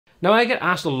Now I get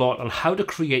asked a lot on how to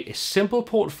create a simple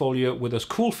portfolio with those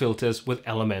cool filters with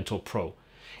Elementor Pro.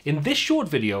 In this short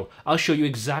video, I'll show you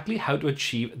exactly how to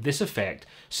achieve this effect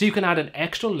so you can add an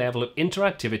extra level of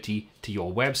interactivity to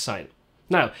your website.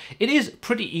 Now, it is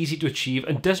pretty easy to achieve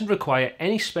and doesn't require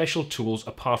any special tools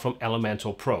apart from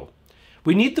Elementor Pro.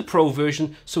 We need the Pro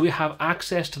version so we have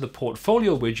access to the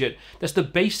portfolio widget that's the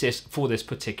basis for this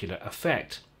particular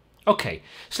effect. Okay,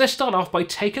 so let's start off by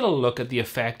taking a look at the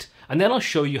effect and then I'll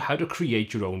show you how to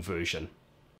create your own version.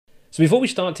 So before we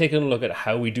start taking a look at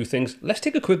how we do things, let's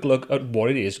take a quick look at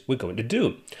what it is we're going to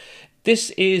do.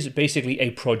 This is basically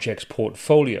a project's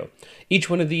portfolio. Each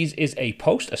one of these is a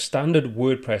post, a standard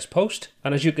WordPress post.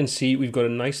 And as you can see, we've got a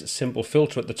nice simple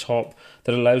filter at the top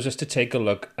that allows us to take a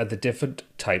look at the different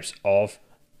types of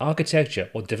architecture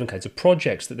or different kinds of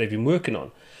projects that they've been working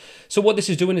on. So what this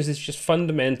is doing is it's just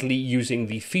fundamentally using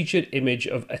the featured image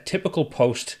of a typical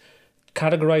post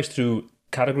categorized through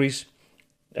categories.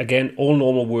 Again, all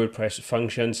normal WordPress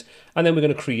functions. And then we're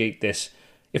going to create this.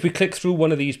 If we click through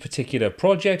one of these particular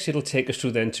projects, it'll take us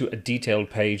through then to a detailed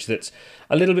page that's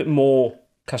a little bit more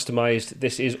customized.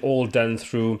 This is all done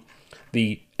through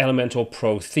the Elementor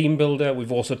Pro theme builder.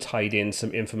 We've also tied in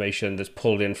some information that's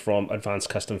pulled in from advanced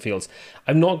custom fields.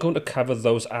 I'm not going to cover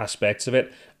those aspects of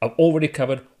it. I've already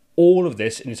covered all of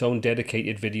this in its own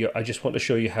dedicated video. I just want to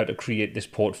show you how to create this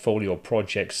portfolio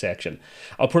project section.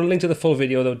 I'll put a link to the full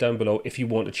video though down below if you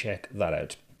want to check that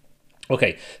out.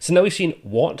 Okay, so now we've seen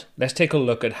what, let's take a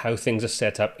look at how things are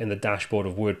set up in the dashboard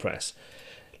of WordPress.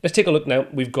 Let's take a look now.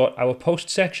 We've got our post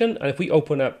section, and if we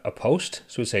open up a post,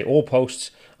 so we'll say all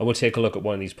posts, and we'll take a look at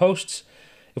one of these posts.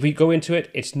 If we go into it,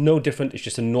 it's no different. It's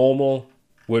just a normal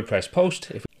WordPress post.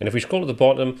 And if we scroll to the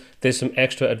bottom, there's some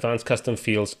extra advanced custom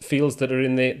fields that are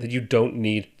in there that you don't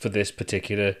need for this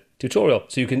particular tutorial.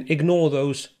 So you can ignore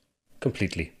those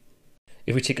completely.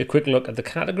 If we take a quick look at the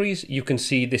categories, you can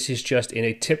see this is just in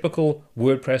a typical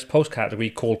WordPress post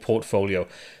category called portfolio.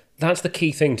 That's the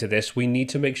key thing to this. We need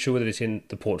to make sure that it's in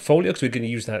the portfolio because we're going to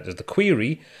use that as the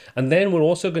query. And then we're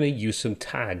also going to use some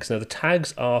tags. Now the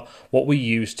tags are what we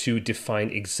use to define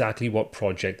exactly what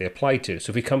project they apply to.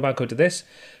 So if we come back onto this,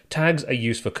 tags are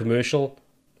used for commercial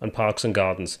and parks and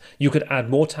gardens. You could add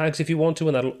more tags if you want to,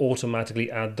 and that'll automatically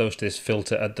add those to this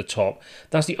filter at the top.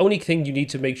 That's the only thing you need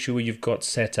to make sure you've got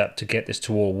set up to get this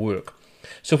to all work.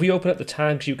 So if we open up the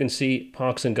tags, you can see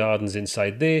parks and gardens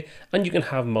inside there, and you can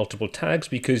have multiple tags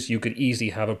because you could easily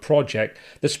have a project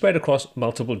that's spread across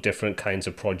multiple different kinds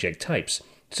of project types.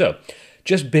 So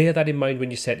just bear that in mind when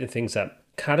you're setting things up.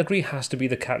 Category has to be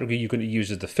the category you're going to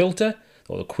use as the filter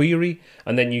or the query,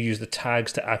 and then you use the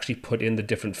tags to actually put in the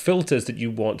different filters that you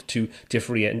want to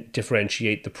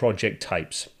differentiate the project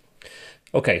types.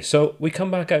 Okay, so we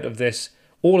come back out of this.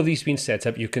 All of these being set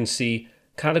up, you can see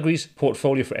categories,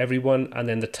 portfolio for everyone, and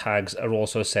then the tags are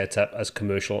also set up as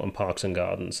commercial and parks and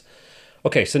gardens.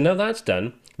 Okay, so now that's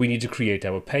done, we need to create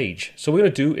our page. So what we're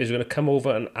going to do is we're going to come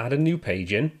over and add a new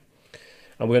page in,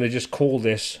 and we're going to just call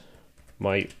this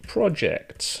my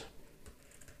projects.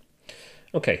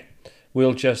 Okay,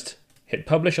 we'll just hit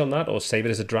publish on that or save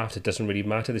it as a draft. It doesn't really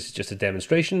matter. This is just a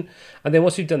demonstration. And then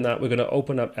once we've done that, we're going to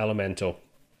open up Elementor.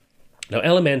 Now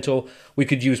Elementor, we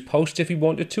could use posts if we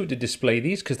wanted to display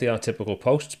these because they are typical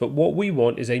posts, but what we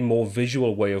want is a more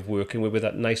visual way of working with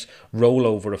that nice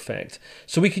rollover effect.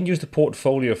 So we can use the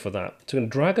portfolio for that. So I'm going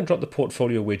to drag and drop the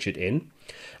portfolio widget in,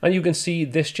 and you can see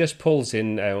this just pulls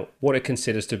in what it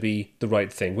considers to be the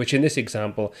right thing, which in this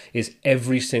example is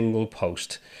every single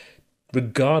post,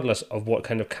 regardless of what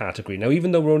kind of category. Now,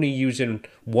 even though we're only using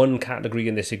one category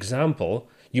in this example,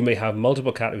 you may have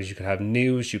multiple categories. You could have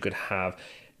news, you could have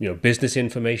business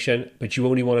information, but you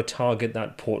only want to target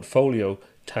that portfolio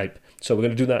type. So we're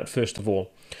going to do that first of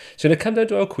all. So I'm going to come down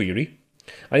to our query,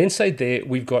 and inside there,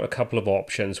 we've got a couple of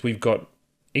options. We've got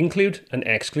include and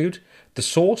exclude. The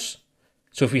source.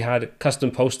 So if we had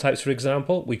custom post types, for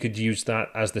example, we could use that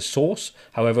as the source.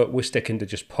 However, we're sticking to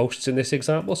just posts in this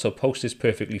example. So post is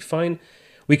perfectly fine.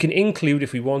 We can include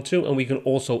if we want to, and we can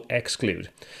also exclude.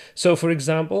 So for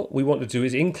example, we want to do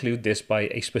is include this by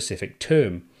a specific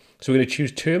term. So we're going to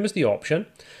choose term as the option.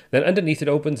 Then underneath it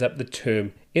opens up the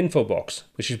term info box,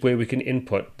 which is where we can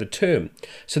input the term.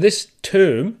 So this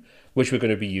term, which we're going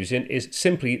to be using, is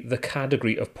simply the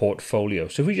category of portfolio.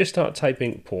 So if we just start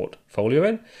typing portfolio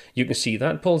in, you can see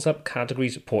that pulls up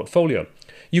categories portfolio.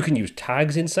 You can use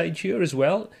tags inside here as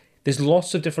well. There's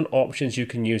lots of different options you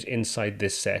can use inside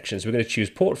this section. So we're going to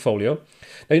choose portfolio.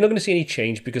 Now you're not going to see any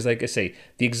change because, like I say,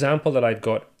 the example that I've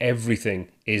got, everything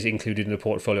is included in the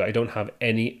portfolio. I don't have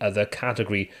any other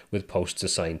category with posts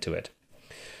assigned to it.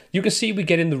 You can see we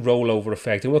get in the rollover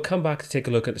effect, and we'll come back to take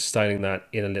a look at styling that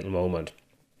in a little moment.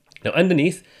 Now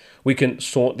underneath, we can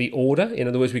sort the order. In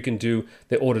other words, we can do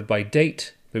they're ordered by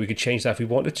date, but we could change that if we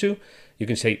wanted to. You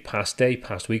can say past day,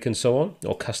 past week, and so on,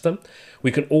 or custom.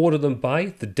 We can order them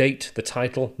by the date, the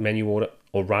title, menu order,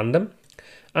 or random.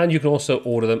 And you can also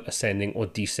order them ascending or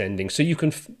descending. So you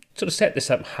can sort of set this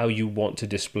up how you want to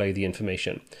display the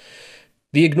information.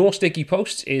 The ignore sticky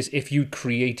posts is if you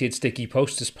created sticky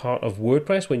posts as part of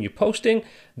WordPress when you're posting,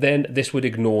 then this would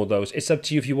ignore those. It's up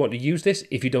to you if you want to use this.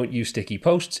 If you don't use sticky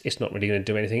posts, it's not really going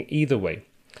to do anything either way.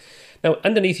 Now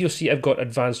underneath you'll see I've got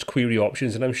advanced query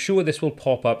options, and I'm sure this will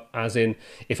pop up as in,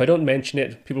 if I don't mention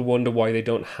it, people wonder why they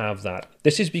don't have that.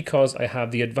 This is because I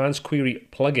have the advanced query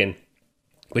plugin,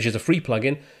 which is a free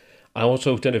plugin. I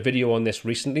also done a video on this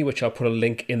recently, which I'll put a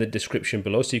link in the description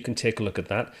below so you can take a look at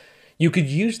that. You could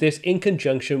use this in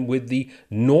conjunction with the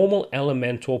normal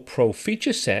Elementor Pro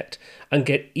feature set and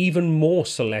get even more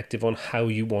selective on how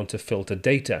you want to filter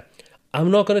data. I'm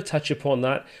not going to touch upon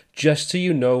that, just so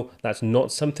you know that's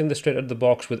not something that's straight out of the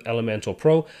box with Elementor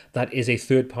Pro. That is a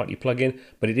third-party plugin,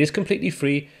 but it is completely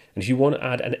free. And if you want to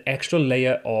add an extra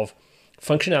layer of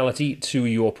functionality to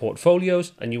your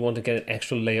portfolios and you want to get an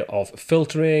extra layer of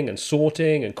filtering and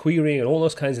sorting and querying and all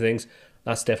those kinds of things,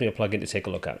 that's definitely a plugin to take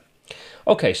a look at.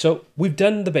 Okay, so we've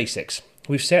done the basics.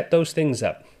 We've set those things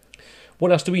up.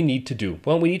 What else do we need to do?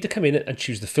 Well, we need to come in and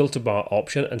choose the filter bar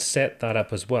option and set that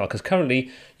up as well, because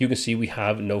currently you can see we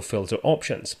have no filter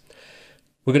options.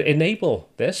 We're going to enable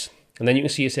this, and then you can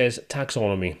see it says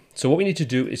taxonomy. So what we need to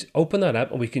do is open that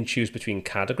up and we can choose between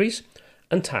categories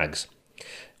and tags.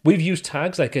 We've used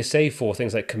tags, like I say, for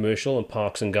things like commercial and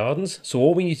parks and gardens. So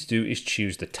all we need to do is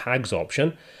choose the tags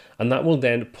option, and that will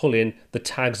then pull in the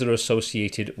tags that are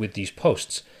associated with these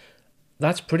posts.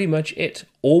 That's pretty much it.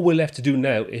 All we're left to do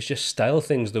now is just style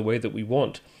things the way that we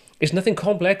want. It's nothing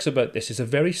complex about this. It's a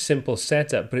very simple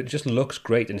setup, but it just looks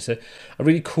great, and it's a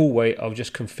really cool way of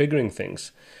just configuring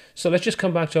things. So let's just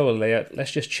come back to our layout.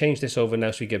 Let's just change this over now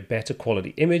so we get better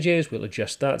quality images. We'll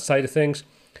adjust that side of things.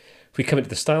 If we come into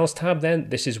the Styles tab, then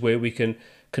this is where we can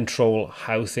control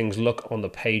how things look on the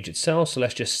page itself. So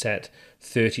let's just set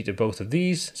 30 to both of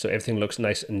these so everything looks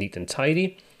nice and neat and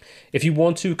tidy. If you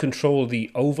want to control the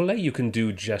overlay, you can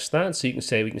do just that. So you can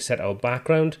say we can set our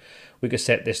background. We can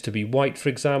set this to be white, for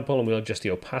example, and we'll adjust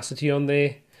the opacity on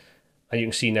there. And you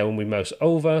can see now when we mouse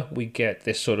over, we get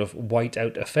this sort of white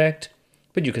out effect,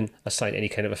 but you can assign any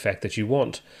kind of effect that you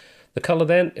want. The color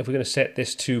then, if we're going to set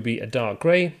this to be a dark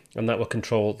gray, and that will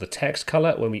control the text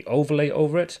color when we overlay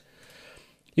over it.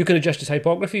 You can adjust the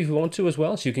typography if you want to as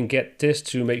well, so you can get this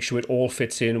to make sure it all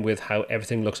fits in with how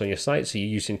everything looks on your site. So you're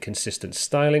using consistent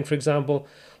styling, for example.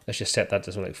 Let's just set that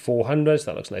to something like 400, so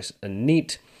that looks nice and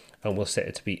neat. And we'll set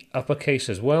it to be uppercase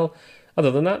as well.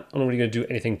 Other than that, I'm not really going to do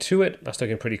anything to it. That's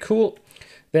looking pretty cool.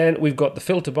 Then we've got the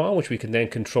filter bar, which we can then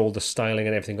control the styling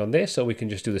and everything on there. So we can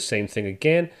just do the same thing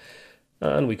again.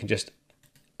 And we can just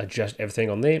adjust everything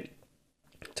on there.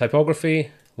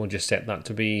 Typography, we'll just set that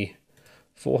to be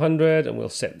 400, and we'll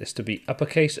set this to be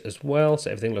uppercase as well,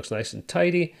 so everything looks nice and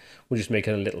tidy. We'll just make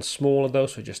it a little smaller though,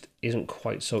 so it just isn't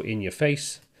quite so in your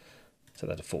face. Set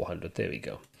that to 400, there we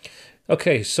go.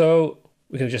 Okay, so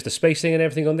we can adjust the spacing and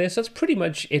everything on this. That's pretty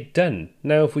much it done.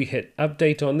 Now if we hit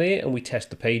update on there and we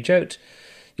test the page out,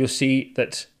 you'll see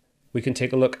that we can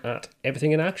take a look at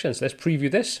everything in action. So let's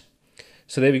preview this.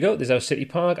 So there we go, there's our city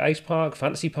park, ice park,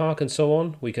 fantasy park, and so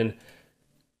on. We can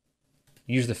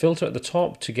use the filter at the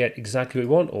top to get exactly what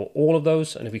we want, or all of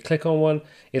those, and if we click on one,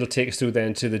 it'll take us through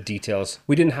then to the details.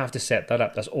 We didn't have to set that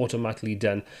up, that's automatically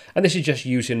done, and this is just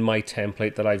using my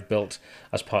template that I've built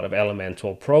as part of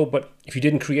Elementor Pro. But if you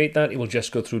didn't create that, it will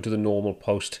just go through to the normal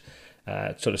post,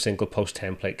 sort of single post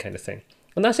template kind of thing.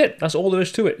 And that's it. That's all there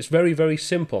is to it. It's very, very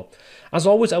simple. As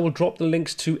always, I will drop the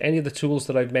links to any of the tools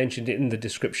that I've mentioned in the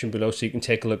description below, so you can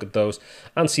take a look at those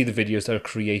and see the videos that are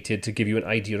created to give you an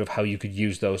idea of how you could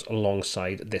use those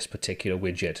alongside this particular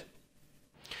widget.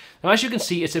 Now, as you can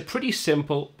see, it's a pretty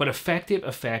simple but effective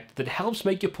effect that helps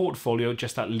make your portfolio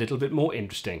just that little bit more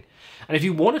interesting. And if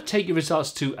you want to take your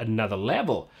results to another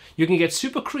level, you can get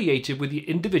super creative with your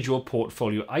individual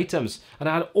portfolio items and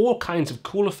add all kinds of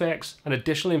cool effects and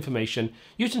additional information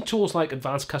using tools like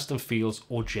Advanced Custom Fields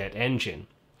or Jet Engine.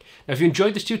 Now, if you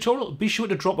enjoyed this tutorial, be sure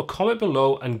to drop a comment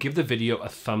below and give the video a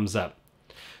thumbs up.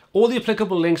 All the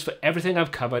applicable links for everything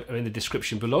I've covered are in the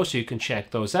description below, so you can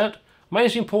check those out. My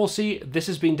name's been Paul C. This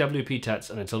has been WPTuts,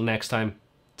 and until next time,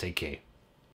 take care.